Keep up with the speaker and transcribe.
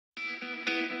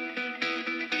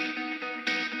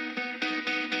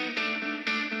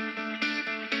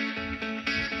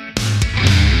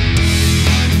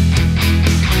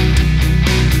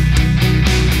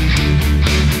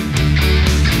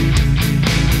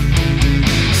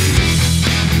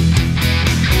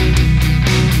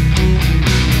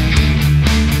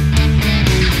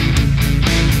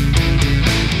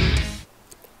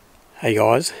Hey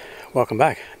guys, welcome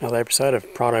back. Another episode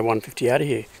of Prado 150 out of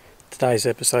here. Today's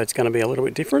episode is going to be a little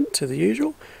bit different to the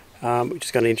usual. We're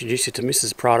just going to introduce you to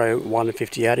Mrs. Prado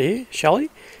 150 out of here,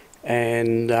 Shelley.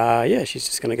 And yeah, she's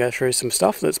just going to go through some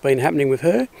stuff that's been happening with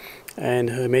her and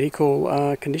her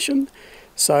medical condition.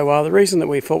 So the reason that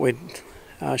we thought we'd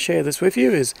share this with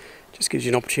you is just gives you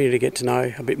an opportunity to get to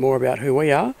know a bit more about who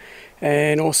we are.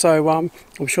 And also, I'm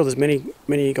sure there's many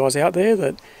of you guys out there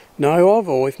that know of,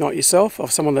 or if not yourself,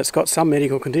 of someone that's got some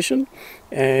medical condition,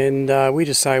 and we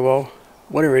just say, well,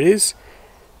 whatever it is,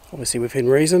 obviously within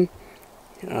reason,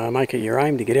 make it your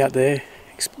aim to get out there,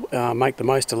 make the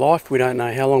most of life. We don't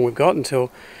know how long we've got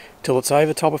until it's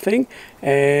over, type of thing.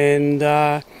 And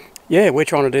yeah, we're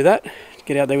trying to do that,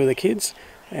 get out there with the kids.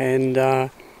 And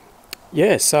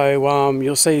yeah, so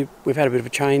you'll see we've had a bit of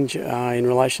a change in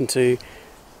relation to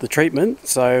the treatment,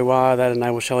 so that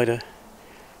enables Shelley to,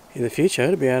 in the future,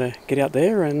 to be able to get out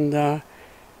there and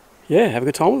yeah, have a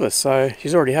good time with us. So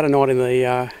she's already had a night in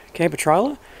the camper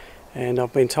trailer, and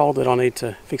I've been told that I need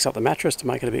to fix up the mattress to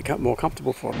make it a bit more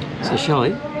comfortable for her. So Shelley?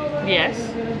 Yes?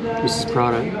 Mrs.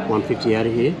 Prado, 150 out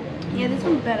of here. Yeah, this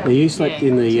one's better. Now you slept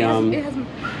in the... it has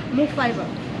more flavour.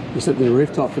 You slept in the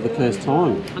rooftop for the first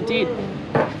time. I did.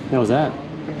 How was that?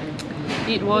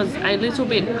 It was a little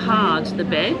bit hard, the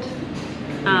bed,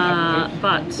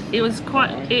 but it was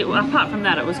apart from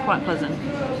that, it was quite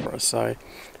pleasant. So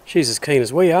she's as keen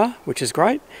as we are, which is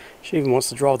great. She even wants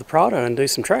to drive the Prado and do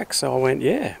some tracks. So I went,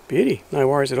 yeah, beauty, no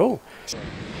worries at all.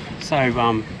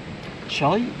 So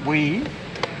Shelley,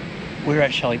 we're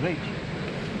at Shelley Beach.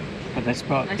 But they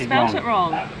spelled it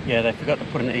wrong. Yeah, they forgot to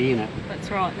put an E in it. That's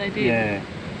right, they did. Yeah.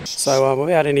 So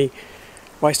without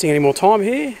wasting any more time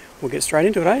here, we'll get straight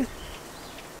into it, eh?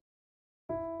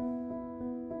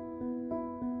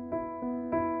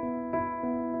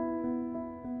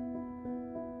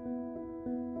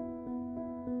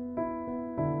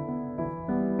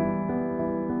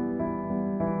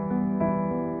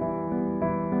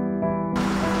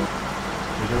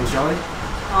 Shelley?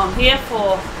 I'm here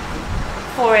for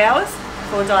 4 hours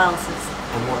for dialysis.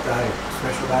 On what day?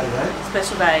 Special day today?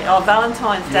 Special day. Oh,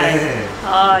 Valentine's Day. Yeah.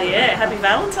 Oh yeah, happy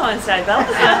Valentine's Day, Val.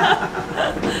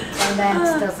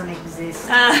 Romance doesn't exist. So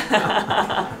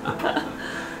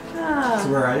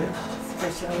where are you?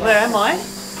 Special. Where am I?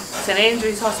 St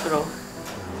Andrew's Hospital.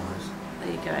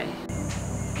 There you go.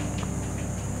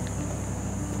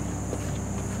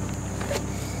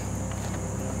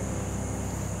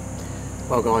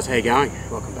 Well guys, how you going?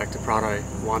 Welcome back to Prado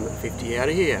 150 out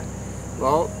of here.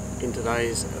 Well, in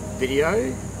today's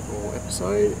video or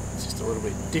episode, it's just a little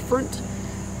bit different.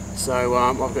 So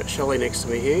I've got Shelley next to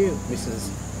me here,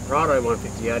 Mrs. Prado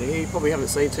 150 out of here. You probably haven't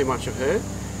seen too much of her.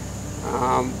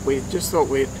 We just thought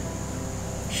we'd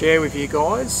share with you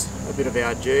guys a bit of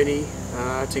our journey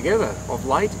together, of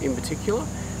late in particular.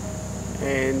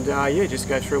 And yeah, just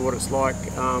go through what it's like,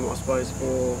 I suppose,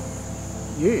 for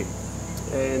you.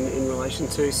 And in relation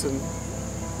to some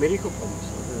medical problems.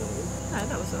 No,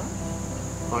 that was all right.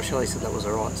 Oh, Shelley said that was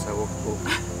all right, so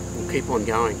we'll keep on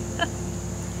going.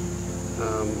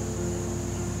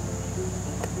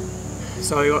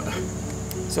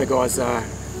 So guys, I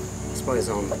suppose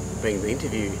I'm being the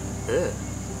interviewer.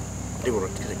 I didn't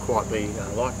want it to quite be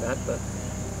like that, but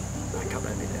no, cut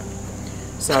that bit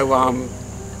out. So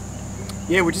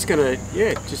yeah, we're just gonna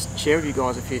just share with you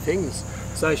guys a few things.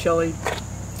 So Shelley,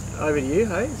 over to you,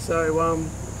 hey? So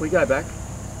if we go back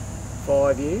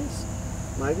 5 years,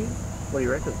 maybe, what do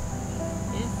you reckon?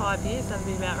 Yeah, 5 years, that'd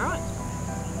be about right.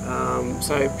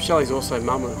 So Shelley's also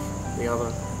mum of the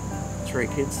other 3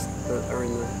 kids that are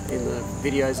in the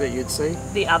videos that you'd see.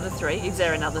 The other 3? Is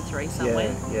there another 3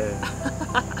 somewhere? Yeah.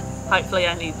 Hopefully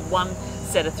only one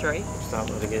set of 3. Start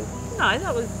that again. No,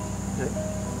 that was Yeah.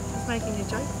 just making a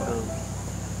joke.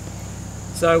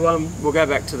 So we'll go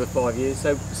back to the 5 years.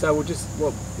 So we'll just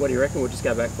what do you reckon? We'll just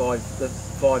go back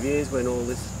 5 years when all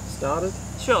this started.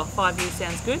 Sure, 5 years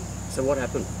sounds good. So what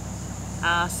happened?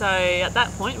 So at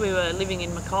that point we were living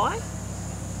in Mackay,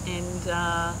 and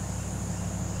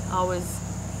I was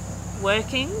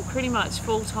working pretty much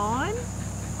full time.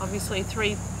 Obviously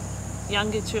 3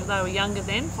 younger children, they were younger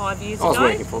then, 5 years ago. I was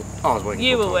working full time.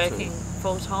 You were working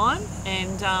full time,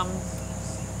 and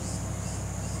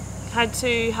had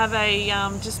to have a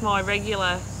just my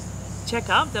regular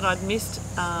checkup that I'd missed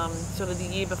sort of the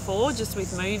year before, just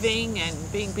with moving and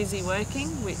being busy working,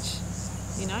 which,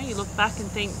 you know, you look back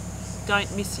and think,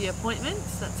 don't miss your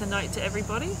appointments. That's a note to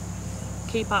everybody.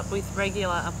 Keep up with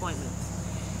regular appointments.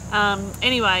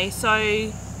 Anyway, so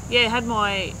yeah, had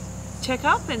my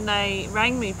checkup, and they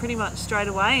rang me pretty much straight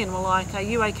away and were like, are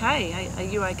you okay? Are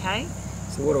you okay?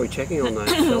 So what are we checking on those,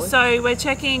 Shelley? So we're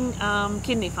checking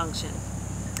kidney function.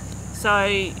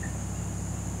 So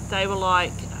they were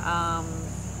like, are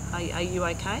you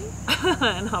okay?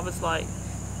 And I was like,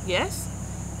 yes.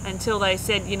 Until they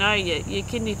said, you know, your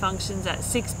kidney function's at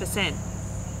 6%.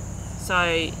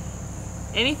 So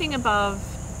anything above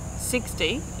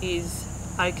 60 is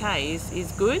okay,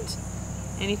 is good.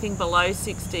 Anything below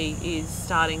 60 is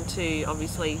starting to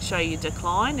obviously show you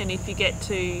decline, and if you get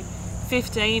to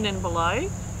 15 and below,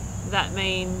 that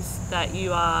means that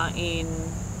you are in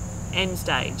end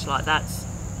stage. Like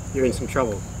you're in some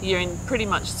trouble. You're in pretty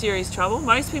much serious trouble.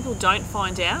 Most people don't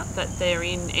find out that they're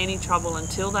in any trouble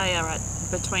until they are at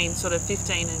between sort of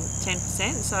 15 and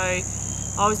 10%. So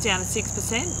I was down to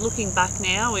 6%. Looking back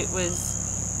now, it was,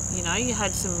 you know, you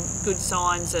had some good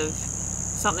signs of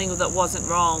something that wasn't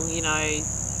wrong. You know,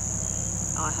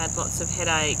 I had lots of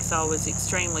headaches, I was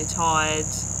extremely tired,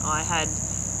 I had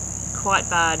quite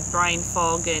bad brain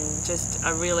fog and just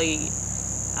a really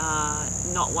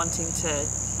not wanting to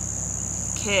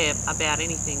care about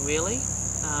anything really.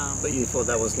 But you thought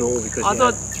that was normal because you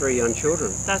had 3 young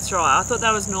children? That's right, I thought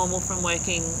that was normal from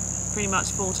working pretty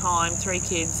much full time, 3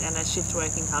 kids and a shift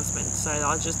working husband, so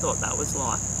I just thought that was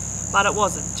life. But it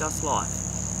wasn't just life.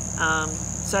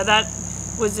 So that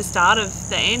was the start of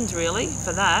the end really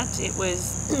for that. It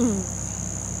was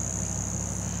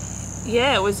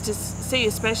yeah, it was to see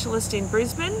a specialist in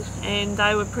Brisbane, and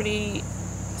they were pretty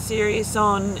serious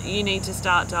on, you need to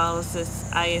start dialysis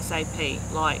ASAP,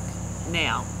 like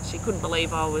now. She couldn't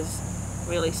believe I was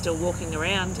really still walking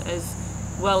around as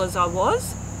well as I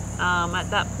was at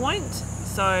that point.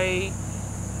 So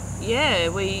yeah,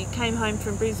 we came home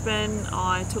from Brisbane.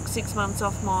 I took 6 months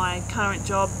off my current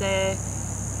job there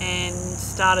and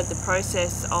started the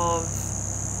process of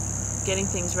getting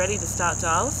things ready to start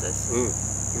dialysis.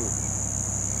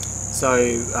 So,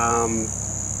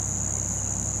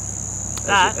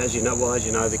 as you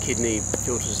know, the kidney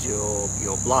filters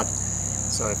your blood.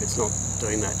 So if it's not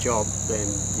doing that job, then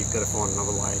you've got to find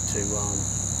another way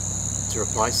to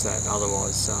replace that.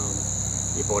 Otherwise,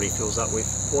 your body fills up with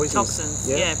poisons. Toxins.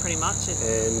 Yeah, pretty much.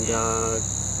 And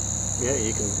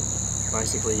you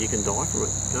can die from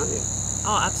it, can't you?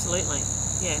 Oh, absolutely.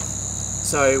 Yeah.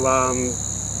 So,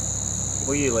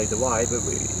 well, you lead the way, but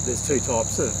there's 2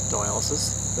 types of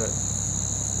dialysis that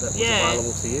was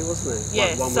available to you, wasn't there?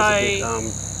 Yeah. One was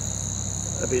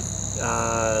a bit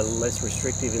less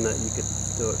restrictive in that you could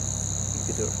do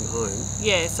it from home.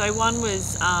 Yeah. So one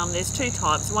was there's 2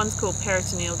 types. One's called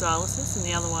peritoneal dialysis, and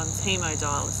the other one's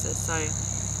hemodialysis. So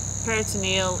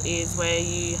peritoneal is where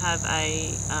you have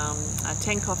a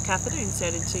Tenkov catheter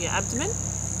inserted to your abdomen,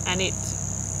 and it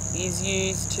is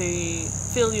used to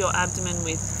fill your abdomen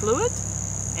with fluid,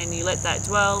 and you let that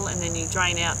dwell, and then you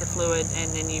drain out the fluid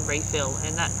and then you refill,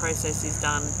 and that process is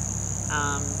done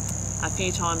a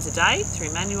few times a day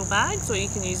through manual bags, or you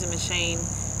can use a machine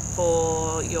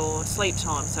for your sleep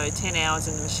time, so 10 hours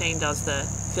and the machine does the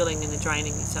filling and the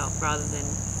draining yourself rather than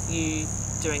you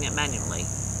doing it manually.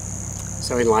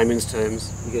 So in layman's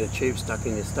terms, you get a tube stuck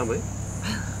in your stomach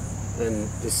and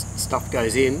this stuff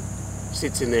goes in,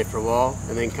 sits in there for a while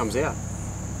and then comes out.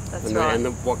 That's right.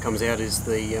 And what comes out is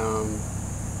the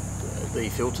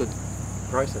filtered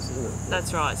process, isn't it?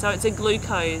 That's right. So it's a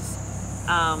glucose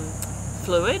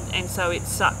fluid, and so it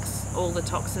sucks all the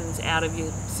toxins out of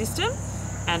your system,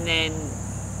 and then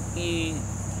you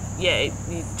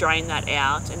drain that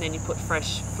out, and then you put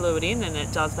fresh fluid in, and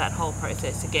it does that whole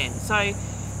process again. So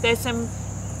there's some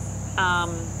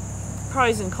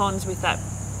pros and cons with that.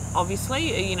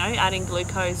 Obviously, you know, adding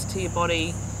glucose to your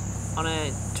body on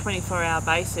a 24-hour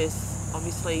basis,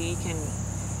 obviously you can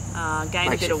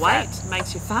gain a bit of weight,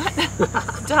 makes you fat.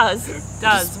 does.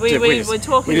 We're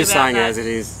talking we're just about saying that. As it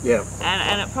is, yeah.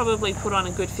 And it probably put on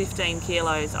a good 15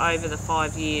 kilos over the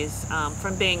 5 years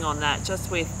from being on that, just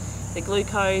with the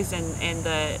glucose and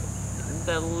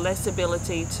the less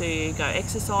ability to go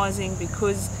exercising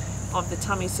because of the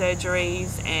tummy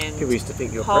surgeries and People used to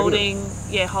think you're pregnant.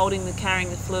 Carrying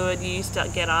the fluid. You used to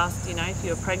get asked, you know, if you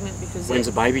were pregnant because when's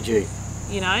a baby due?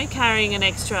 You know, carrying an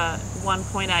extra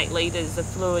 1.8 litres of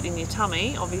fluid in your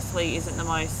tummy obviously isn't the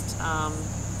most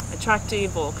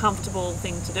attractive or comfortable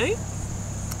thing to do.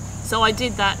 So I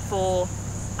did that for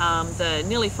the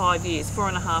nearly 5 years,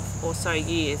 4.5 or so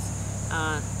years.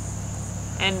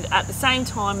 And at the same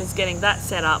time as getting that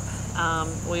set up,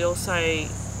 we also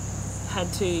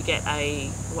had to get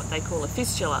what they call a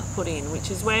fistula put in,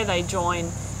 which is where they join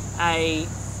a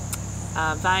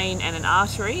vein and an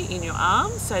artery in your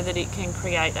arm so that it can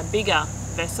create a bigger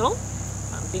vessel,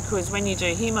 because when you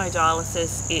do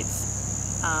hemodialysis, it's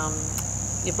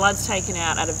your blood's taken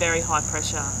out at a very high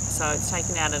pressure, so so it's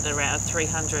taken out at around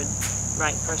 300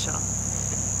 rate pressure.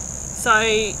 So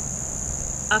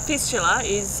a fistula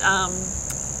is,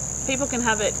 people can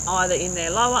have it either in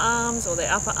their lower arms or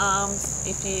their upper arms.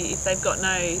 If they've got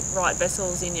no right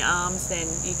vessels in your arms, then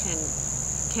you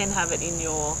can have it in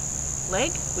your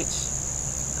leg, which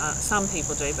some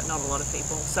people do, but not a lot of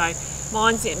people. So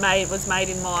mine's was made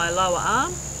in my lower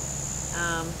arm,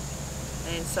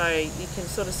 and so you can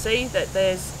sort of see that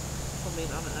there's probably,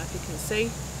 I don't know if you can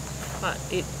see, but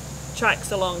it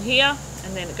tracks along here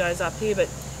and then it goes up here. But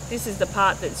this is the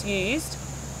part that's used.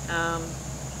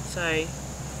 So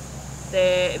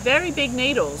they're very big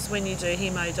needles when you do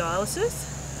hemodialysis.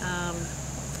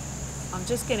 I'm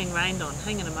just getting rained on.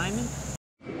 Hang on a moment.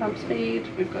 Pump speed,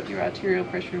 we've got your arterial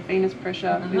pressure and venous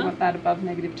pressure. We want that above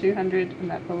 -200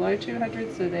 and that below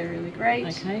 200, so they're really great.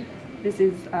 Okay. This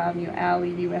is your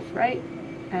hourly UF rate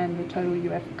and the total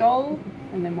UF goal,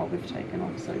 and then what we've taken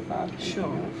off so far. Sure.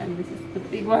 And this is the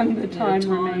big one, the time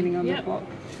remaining on the clock.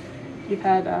 You've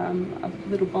had a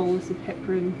little bolus of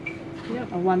heparin,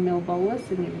 a 1 ml bolus,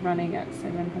 and you're running at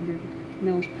 700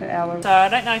 mils per hour. So I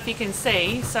don't know if you can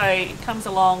see, so it comes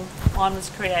along, mine was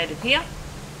created here,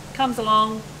 comes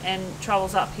along and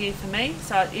travels up here for me.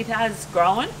 So it has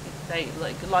grown,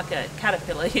 like a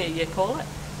caterpillar you call it.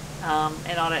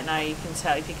 And I don't know, you can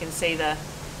tell if you can see the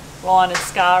line of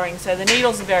scarring. So the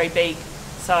needles are very big,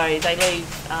 so they leave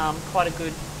quite a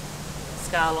good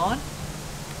scar line.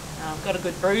 Got a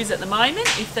good bruise at the moment.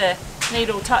 If the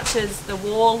needle touches the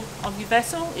wall of your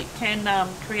vessel, it can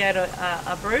create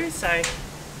a bruise. So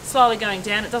slowly going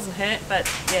down, it doesn't hurt, but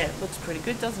yeah, it looks pretty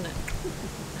good, doesn't it?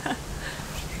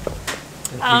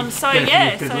 So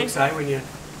yeah, good looks, eh,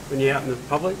 when you're out in the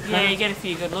public. Yeah, you get a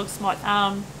few good looks.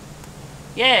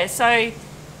 Yeah, so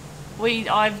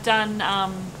I've done.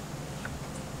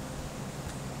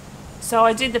 So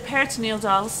I did the peritoneal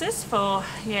dialysis for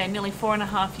nearly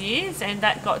 4.5 years, and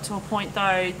that got to a point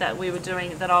though that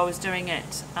I was doing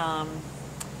it.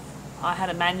 I had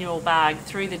a manual bag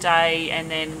through the day and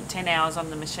then 10 hours on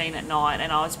the machine at night,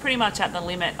 and I was pretty much at the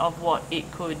limit of what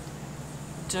it could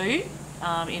do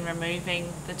in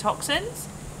removing the toxins.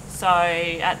 So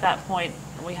at that point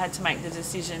we had to make the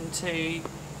decision to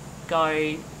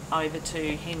go over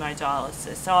to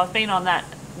hemodialysis. So I've been on that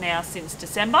now since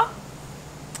December,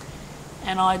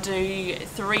 and I do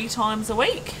 3 times a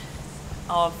week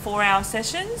of 4-hour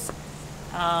sessions.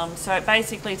 So it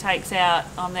basically takes out,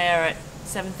 I'm there at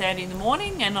 7:30 in the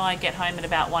morning and I get home at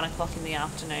about 1 o'clock in the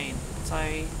afternoon.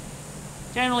 So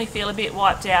generally feel a bit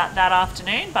wiped out that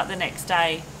afternoon, but the next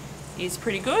day is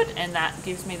pretty good, and that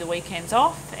gives me the weekends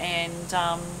off, and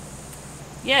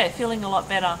feeling a lot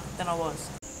better than I was.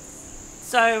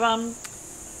 So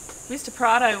Mr.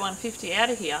 Prado 150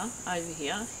 over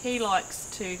here, he likes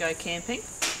to go camping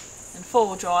and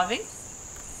 4-wheel driving,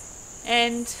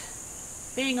 and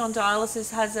being on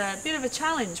dialysis has a bit of a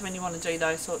challenge when you want to do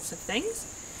those sorts of things.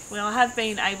 Well, I have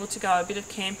been able to go a bit of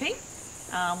camping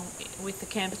with the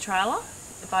camper trailer,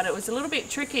 but it was a little bit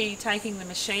tricky taking the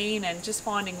machine and just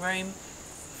finding room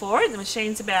for it. The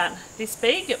machine's about this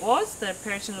big, it was, the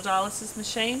peritoneal dialysis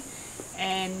machine,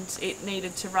 and it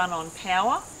needed to run on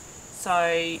power.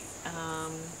 So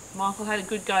Michael had a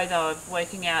good go though of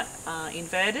working out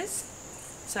inverters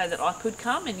so that I could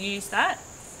come and use that.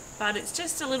 But it's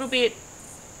just a little bit,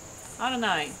 I don't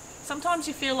know, sometimes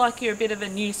you feel like you're a bit of a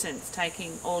nuisance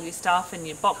taking all your stuff and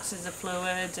your boxes of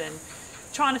fluid and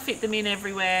trying to fit them in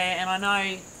everywhere. And I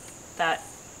know that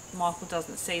Michael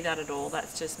doesn't see that at all,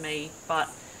 that's just me. But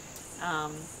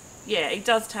it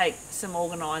does take some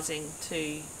organising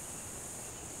to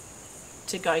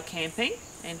go camping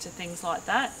and to things like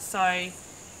that. So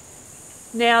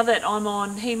now that I'm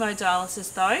on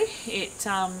hemodialysis though,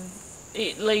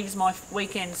 it leaves my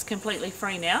weekends completely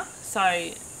free now. So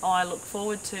I look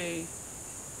forward to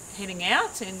heading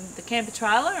out in the camper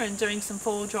trailer and doing some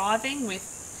 4-wheel driving with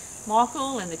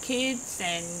Michael and the kids,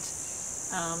 and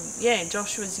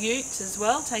Joshua's ute as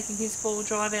well, taking his 4-wheel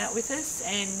drive out with us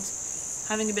and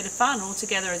having a bit of fun all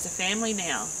together as a family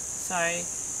now. So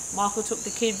Michael took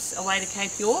the kids away to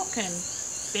Cape York, and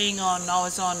I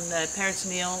was on the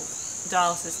peritoneal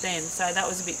dialysis then, so that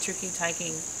was a bit tricky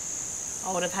taking.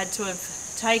 I would have had to have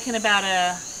taken about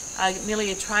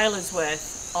nearly a trailer's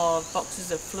worth of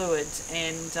boxes of fluid,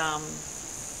 and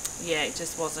it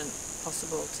just wasn't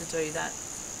possible to do that.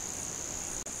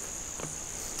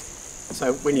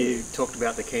 So when you talked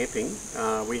about the camping,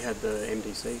 we had the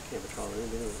MDC camper trailer,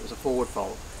 it was a forward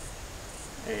fold,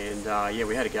 and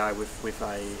we had to go with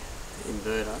a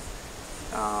inverter,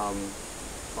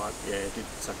 but it did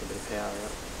suck a bit of power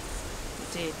out.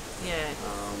 It did, yeah.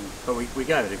 But we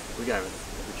gave it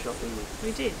a good shot, didn't we?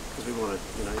 We did. Because we wanted,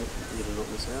 you know, you to not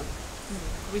miss out.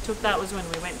 We took that was when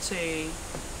we went to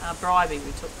Bribey.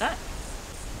 We took that.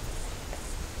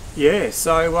 Yeah,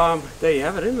 so there you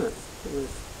have it, isn't it?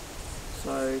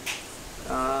 So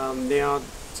now,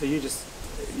 so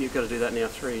you've got to do that now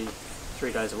three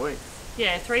days a week.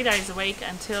 Yeah, 3 days a week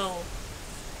until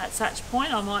at such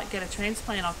point I might get a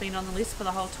transplant. I've been on the list for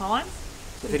the whole time.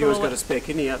 So if anyone's got a spare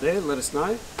kidney out there, let us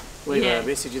know. Leave Yeah. a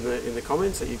message in the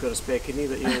comments that you've got a spare kidney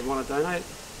that you want to donate.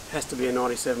 It has to be a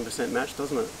 97% match,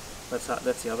 doesn't it?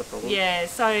 That's the other problem. Yeah,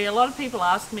 so a lot of people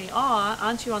ask me, oh,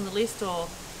 aren't you on the list or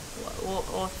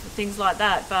things like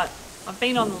that, but I've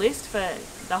been on the list for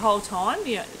the whole time.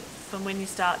 From when you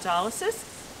start dialysis,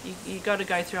 you got to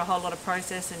go through a whole lot of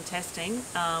process and testing,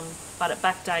 but it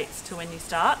backdates to when you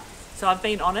start. So I've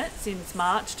been on it since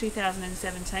March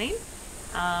 2017,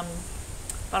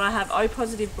 but I have O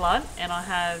positive blood and I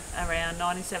have around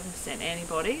 97%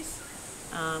 antibodies.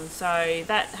 So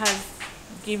that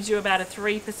gives you about a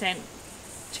 3%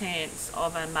 chance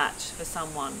of a match for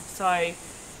someone. So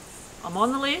I'm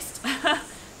on the list,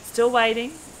 still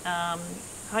waiting,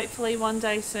 hopefully one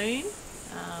day soon,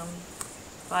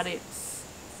 but it's,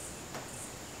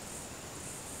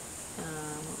 what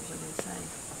was I going to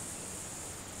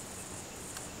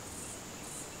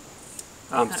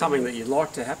say? Something that you'd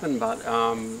like to happen, but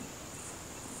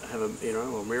have a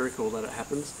miracle that it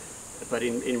happens. But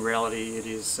in reality,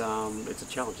 it's a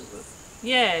challenge, isn't it?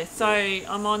 Yeah, so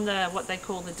I'm on what they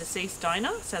call the deceased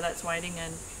donor, so that's waiting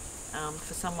and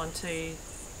for someone to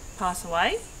pass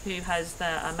away who has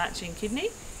a matching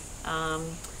kidney.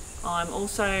 I'm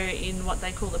also in what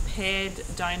they call the paired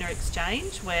donor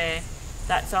exchange, where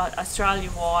that's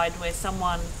Australia-wide, where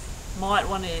someone might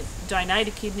want to donate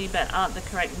a kidney but aren't the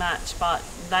correct match, but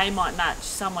they might match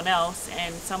someone else,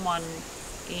 and someone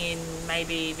in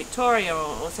maybe Victoria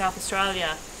or South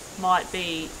Australia might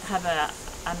have a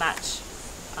match.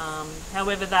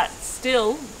 However,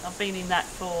 I've been in that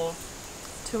for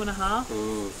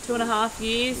 2.5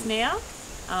 years now,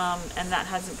 and that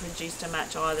hasn't produced a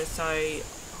match either, so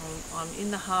I'm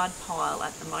in the hard pile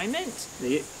at the moment.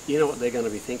 You know what they're going to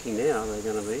be thinking now? They're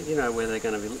going to be, you know where they're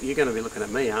going to be, you're going to be looking at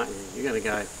me, aren't you? You're going to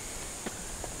go,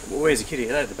 well, where's the kitty?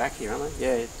 They're at the back here, aren't they?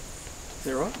 Yeah. Is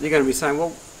that right? You're going to be saying,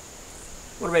 well,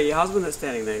 what about your husband that's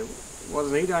standing there? Why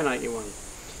doesn't he donate you one?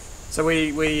 So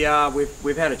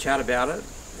we've had a chat about it,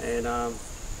 and I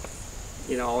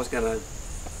was going to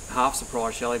half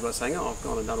surprise Shelley by saying, oh, I've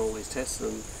gone and done all these tests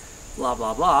and blah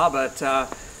blah blah. But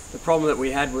the problem that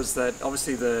we had was that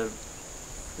obviously the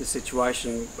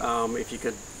situation, if you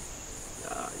could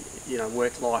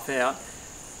work life out,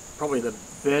 probably the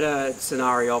better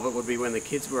scenario of it would be when the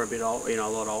kids were a bit old, a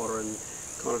lot older and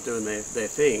kind of doing their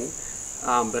thing.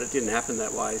 But it didn't happen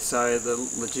that way. So the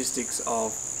logistics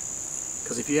of,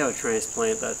 because if you have a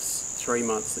transplant, that's 3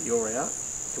 months that you're out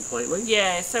completely.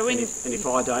 Yeah. So and if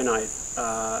I donate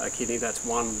a kidney, that's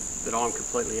one that I'm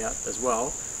completely out as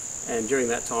well. And during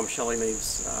that time, Shelley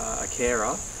needs a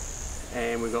carer,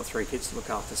 and we've got 3 kids to look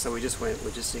after. So we just went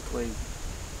logistically.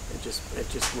 It just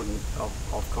wouldn't.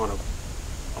 I've kind of.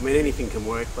 I mean, anything can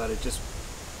work, but it just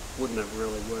wouldn't have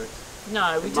really worked.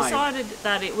 No, we decided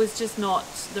that it was just not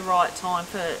the right time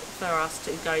for us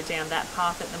to go down that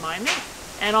path at the moment,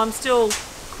 and I'm still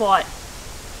quite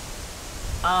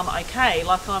okay.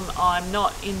 Like I'm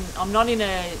not in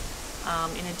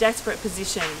a desperate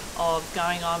position of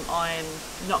going. I'm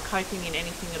not coping in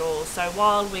anything at all. So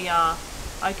while we are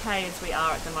okay as we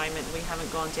are at the moment, we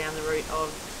haven't gone down the route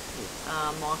of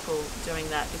Michael doing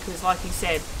that, because, like you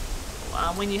said,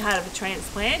 when you have a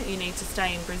transplant, you need to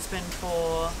stay in Brisbane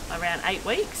for around 8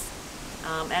 weeks,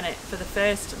 and for the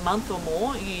first month or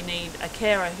more, you need a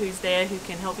carer who's there who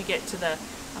can help you get to the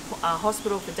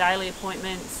hospital for daily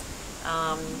appointments,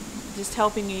 just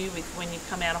helping you with when you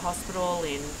come out of hospital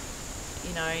in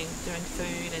doing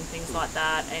food and things like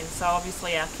that. And so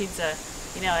obviously our kids are,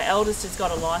 our eldest has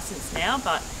got a license now,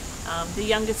 but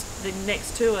the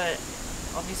next 2 are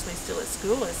obviously still at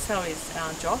school, so is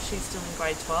Josh. He's still in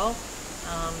grade 12.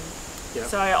 Yep.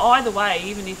 So either way,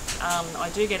 even if I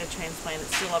do get a transplant,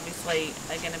 it's still obviously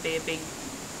going to be a big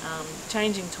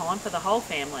changing time for the whole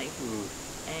family.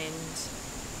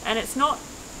 And it's not,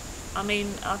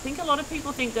 I think a lot of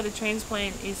people think that a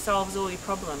transplant solves all your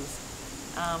problems,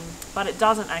 but it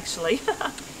doesn't actually.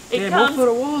 I thought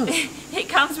it was. It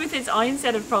comes with its own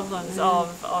set of problems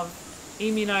of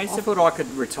immunosuppression. I thought I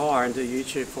could retire and do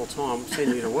YouTube full time,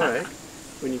 send you to work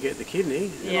when you get the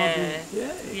kidney. Yeah.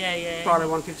 Prado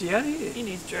 150 out of here. In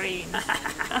his dreams.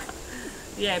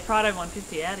 Yeah, Prado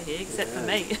 150 out of here, except for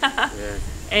me. Yeah.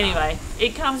 Anyway,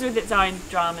 it comes with its own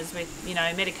dramas with,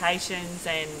 medications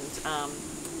and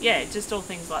yeah, just all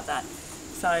things like that.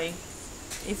 So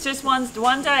it's just one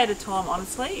day at a time,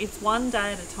 honestly. It's one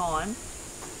day at a time,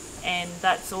 and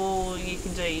that's all you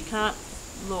can do. You can't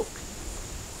look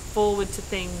forward to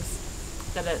things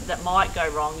that might go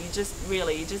wrong. You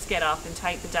just get up and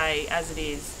take the day as it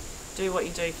is, do what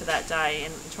you do for that day,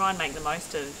 and try and make the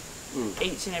most of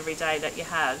each and every day that you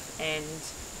have. And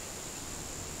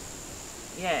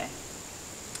yeah,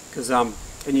 because and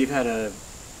you've had in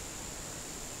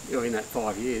that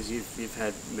 5 years, you've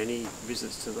had many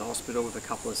visits to the hospital with a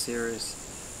couple of serious,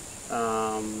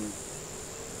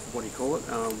 what do you call it?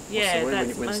 What's the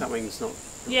word when something's not?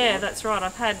 Yeah, that's right. I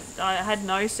had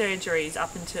no surgeries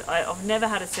up until I've never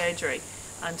had a surgery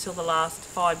until the last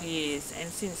 5 years, and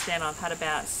since then I've had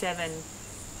about 7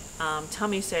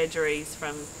 tummy surgeries,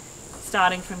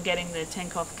 starting from getting the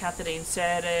Tenkoff catheter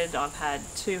inserted. I've had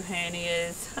 2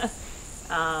 hernias.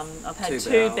 I've had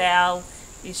 2 bowel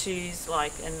issues.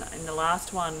 And the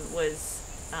last one was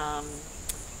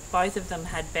both of them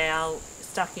had bowel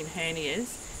stuck in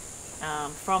hernias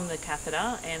from the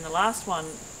catheter, and the last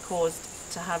one caused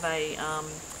to have a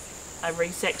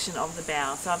resection of the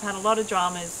bowel. So I've had a lot of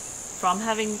dramas from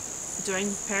doing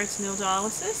peritoneal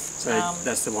dialysis. So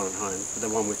that's the one at home, the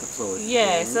one with the fluid.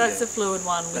 Yeah, so that's the fluid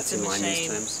one with the machine.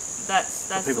 Terms. That's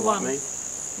for people the one. Like me.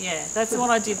 Yeah, that's the one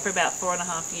I did for about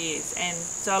 4.5 years. And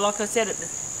so, like I said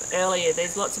earlier,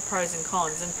 there's lots of pros and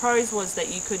cons. And pros was that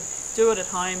you could do it at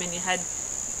home, and you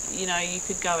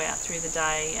could go out through the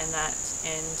day and that.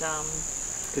 And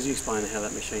could you explain how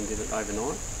that machine did it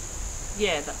overnight?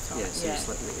 Yeah, that's right. Yeah, so you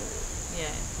slept in the area.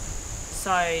 Yeah.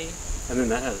 So. And then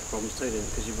that had its problems too, didn't it?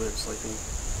 Because you weren't sleeping.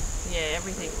 Yeah,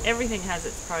 everything has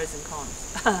its pros and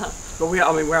cons. But we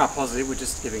are positive. We're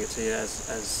just giving it to you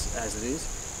as it is.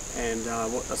 And I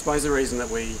suppose the reason that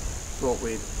we thought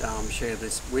we'd share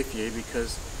this with you,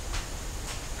 because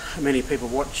many people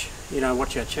watch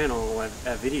our channel,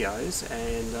 our videos,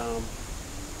 and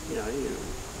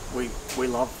we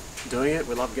love doing it.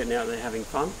 We love getting out there having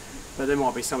fun. But there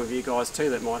might be some of you guys too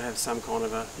that might have some kind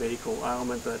of a medical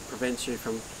ailment that prevents you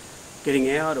from getting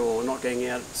out or not getting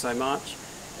out so much,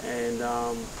 and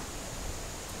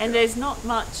there's not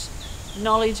much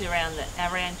knowledge around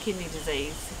kidney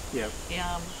disease. Yeah.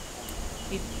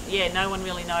 No one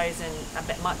really knows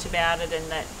much about it,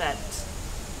 and that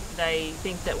they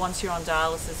think that once you're on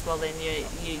dialysis, well then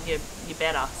you're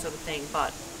better, sort of thing.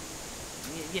 But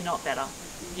you're not better.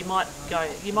 You might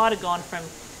have gone from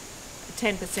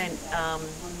 10%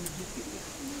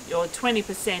 or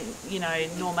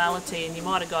 20%, normality, and you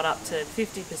might have got up to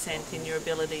 50% in your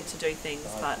ability to do things.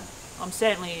 But I'm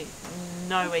certainly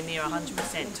nowhere near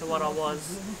 100% to what I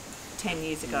was 10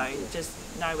 years ago, just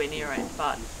nowhere near it.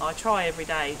 But I try every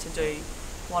day to do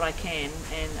what I can,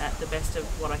 and at the best of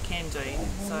what I can do.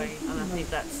 So, and I think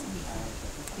that's,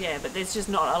 but there's just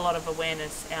not a lot of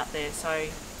awareness out there. So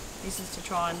this is to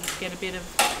try and get a bit of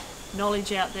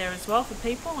knowledge out there as well for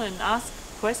people, and ask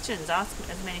questions, ask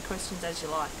as many questions as you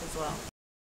like as well.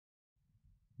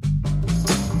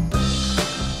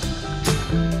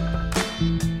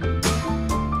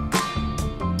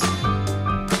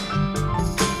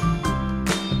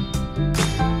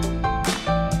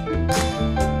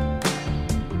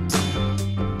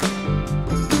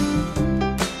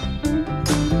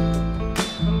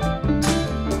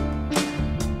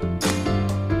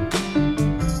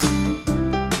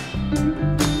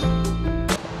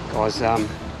 Guys,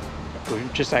 we're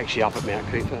just actually up at Mount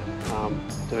Cooper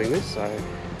doing this, so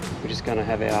we're just going to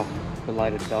have our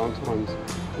belated Valentine's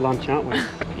lunch, aren't we?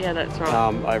 Yeah, that's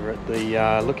right. Over at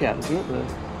the lookout, isn't it?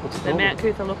 What's it called? The Mount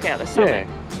Cooper lookout, the summit.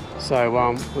 Yeah. So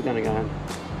we're going to go and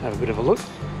have a bit of a look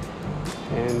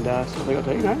and see what they got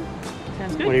to eat,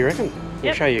 Sounds good. What do you reckon? We'll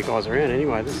Yep. show you guys around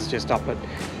anyway. This is just up at,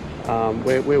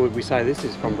 where would we say this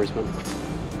is from Brisbane?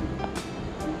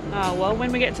 Oh, well,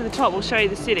 when we get to the top, we'll show you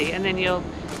the city, and then we'll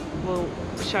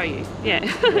show you. Yeah,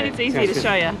 it's easy to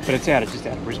show you. But it's just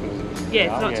out of Brisbane, isn't it?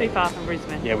 Yeah, it's not too far from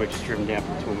Brisbane. Yeah, we've just driven down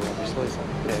from Toowoomba, obviously. So,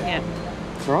 Yeah.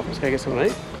 All right, let's go get something to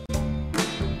eat.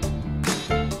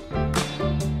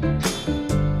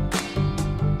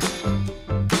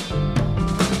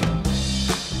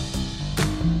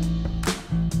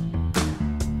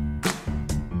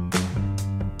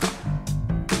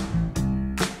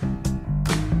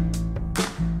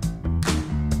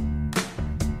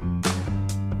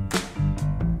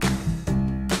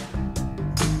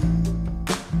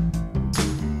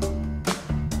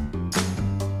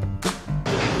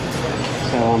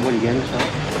 What are you getting, Shelley?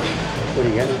 What are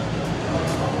you getting?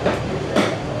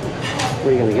 What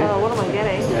are you going to get? Oh, what am I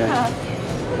getting? Yeah. I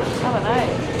don't know.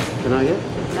 Don't know yet?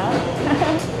 No.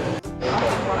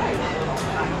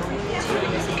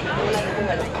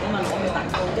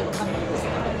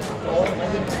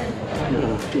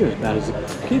 You're as bad as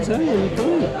the kids, eh? On your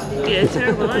phone. Yeah,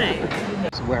 terrible, eh?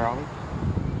 So where are we?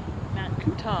 Mount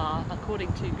Kutar,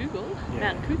 according to Google. Yeah.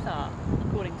 Mount Kutar,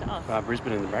 according to us.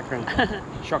 Brisbane in the background.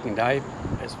 Shocking day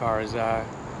as far as...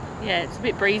 Yeah, it's a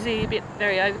bit breezy, a bit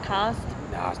very overcast.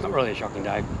 No, it's not really a shocking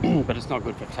day, but it's not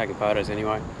good for taking photos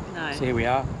anyway. No. So here we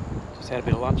are. Just had a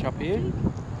bit of lunch up here.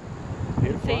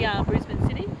 Beautiful. See Brisbane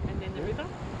City and then the river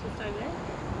just over there.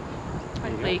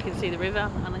 Hopefully you can see the river,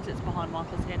 unless it's behind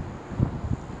Michael's head.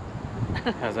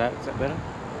 How's that? Is that better?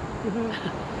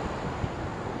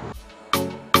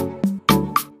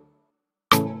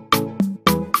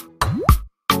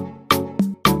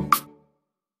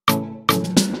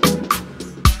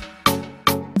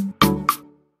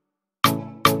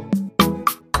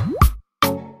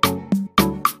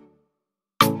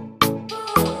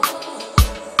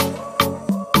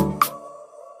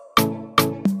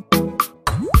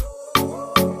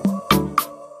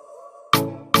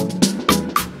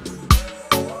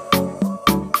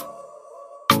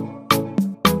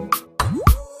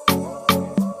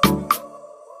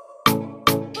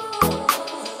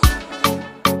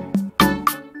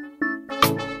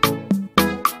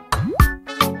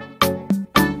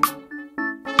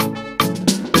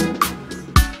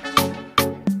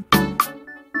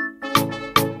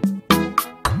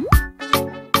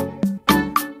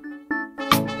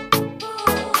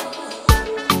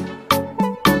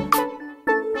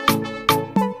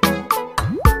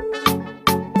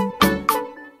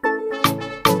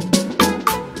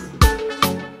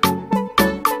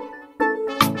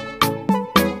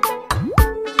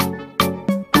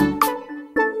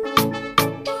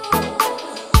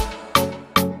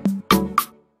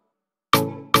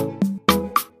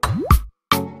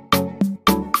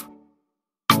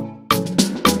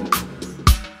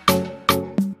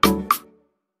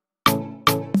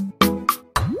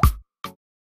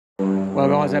 Well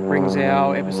guys, that brings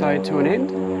our episode to an end.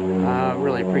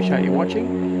 Really appreciate you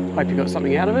watching. Hope you got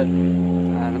something out of it.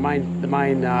 The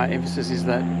main emphasis is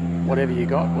that whatever you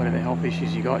got, whatever health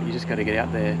issues you got, you just got to get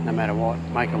out there no matter what.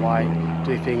 Make a way,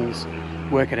 do things,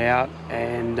 work it out,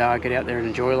 and get out there and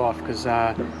enjoy life, because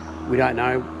we don't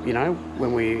know, you know,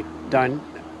 when we don't.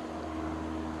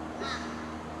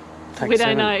 We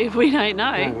don't know if we don't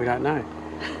know. No, we don't know.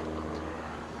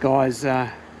 Guys,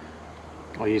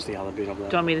 I'll use the other bit of Do you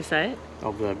want me to say it?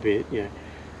 Of the bit, yeah.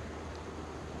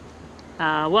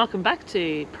 Welcome back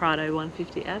to Prado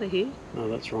 150 out of here. No,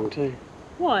 that's wrong too.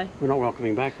 Why? We're not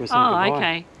welcoming back, we're saying goodbye.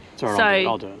 Okay. It's all right,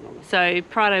 I'll do it. So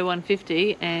Prado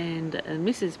 150 and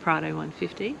Mrs. Prado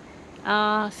 150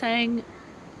 are saying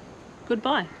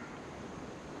goodbye.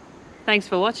 Thanks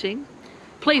for watching.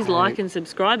 Please like and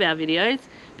subscribe our videos,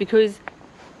 because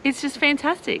it's just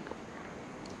fantastic.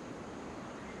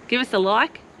 Give us a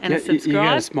like and a subscribe. You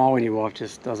gotta smile when your wife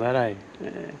just does that, eh?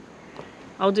 Yeah.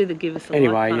 I'll do the give us a like.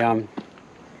 Anyway,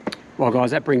 well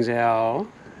guys, that brings our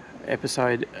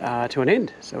episode to an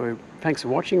end. So thanks for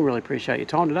watching, really appreciate your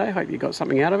time today. Hope you got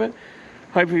something out of it.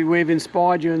 Hopefully we've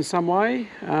inspired you in some way.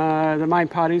 The main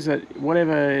part is that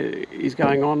whatever is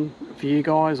going on for you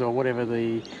guys, or whatever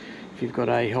if you've got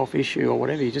a health issue or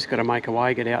whatever, you just got to make a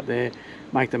way, get out there,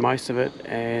 make the most of it,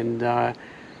 and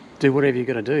do whatever you've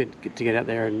got to do to get out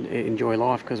there and enjoy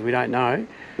life, because we don't know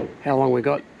how long we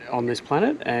got on this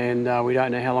planet, and we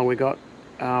don't know how long we got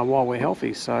while we're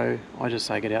healthy. So I just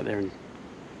say get out there and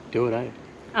do it, eh?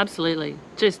 Absolutely.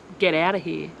 Just get out of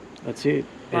here. That's it.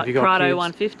 Like if you got Prado kids,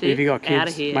 150, if you got kids, out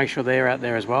of here. Make sure they're out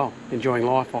there as well, enjoying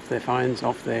life off their phones,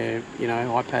 off their, you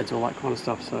know, iPads, all that kind of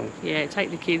stuff. So yeah,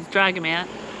 take the kids, drag them out.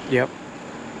 Yep.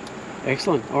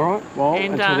 Excellent. All right. Well,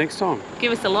 and, until next time.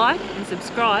 Give us a like and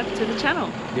subscribe to the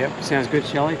channel. Yep. Sounds good,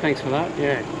 Shelley. Thanks for that.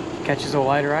 Yeah. Catch us all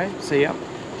later, eh? See ya.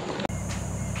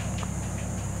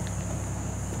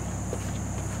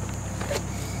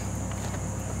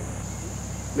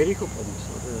 Medical problems.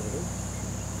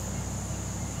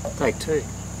 Take two.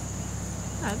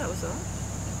 No, that was alright.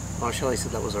 Oh, Shelley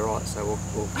said that was alright, so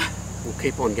we'll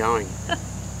keep on going.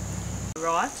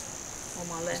 Right, or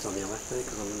my left? Just on your left there,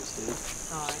 because I'm in the stand.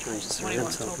 Oh, just change this what do you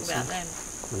want to talk about then?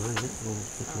 I know,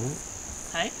 yeah.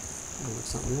 Hey? Got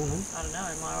something on, eh? I don't know,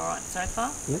 am I alright so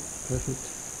far? Yep, perfect.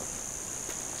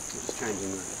 I'm just changing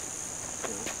the,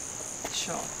 you know.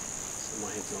 Sure. So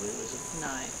my head's not in, is it?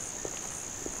 No.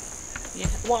 Yeah,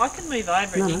 well, I can move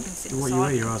over and you can sit beside Well,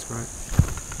 me. you ask, right?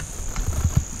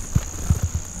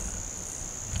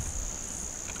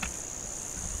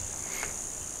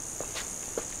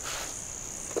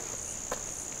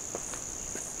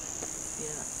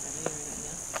 Yeah, that's better, isn't it,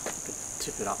 now? You could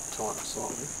tip it up tighter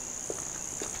slightly.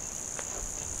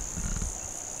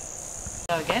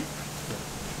 Go again.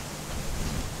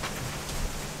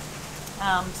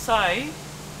 So,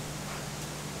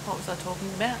 What was I talking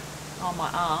about? Oh, my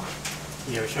arm.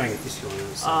 Yeah, we're showing a fistula.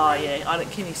 Oh, yeah.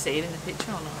 Can you see it in the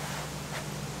picture or not?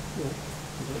 Yeah.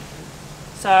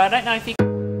 So I don't know if you...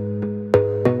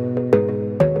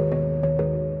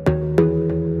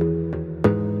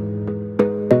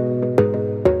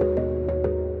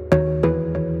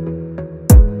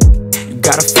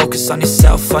 Gotta focus on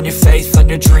yourself, on your faith, on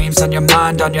your dreams, on your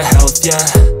mind, on your health, yeah.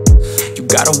 You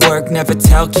gotta work, never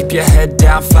tell, keep your head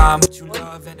down, find what you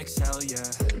love and excel, yeah.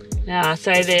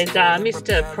 So there's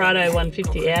Mr. Prado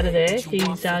 150 out of there.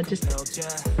 He's just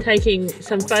taking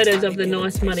some photos of the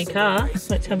nice muddy car.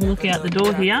 Let's have a look out the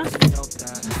door here. Let's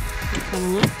have a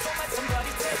look.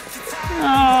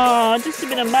 Oh, just a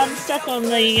bit of mud stuck on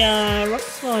the rock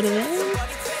slider there.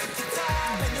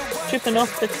 Dripping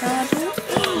off the car door.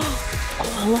 Oh,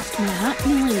 I lost my hat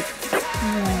nearly.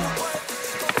 Oh.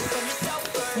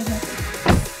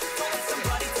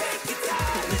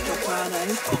 Mr. Prado.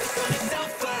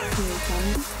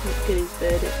 Let's get his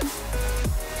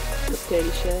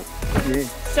dirty shirt. Yeah.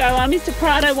 So Mr.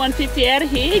 Prado 150 out of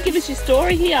here. Give us your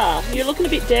story here. You're looking a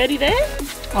bit dirty there.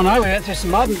 I know, we went through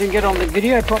some mud and didn't get on the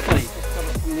video properly. Just got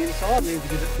it from the inside and then we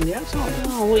did it from the outside.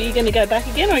 Oh, well, are you going to go back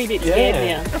again, or are you a bit scared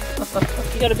now?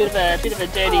 You got a bit of a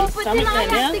dirty stomach there now. I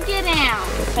have to get out.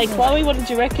 Hey Chloe, what did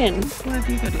you reckon? What have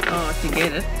you got to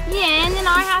get it? Yeah, and then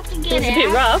I have to get out. It was a bit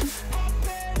rough.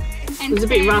 It was a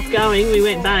bit rough going. We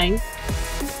went bang.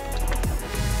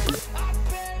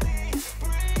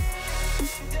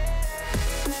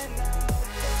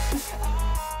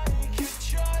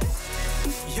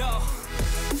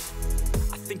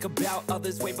 About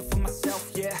others way before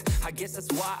myself, yeah. I guess that's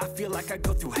why I feel like I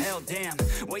go through hell, damn.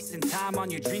 Wasting time on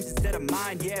your dreams instead of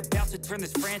mine, yeah. About to turn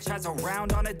this franchise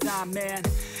around on a dime, man.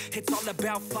 It's all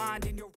about finding your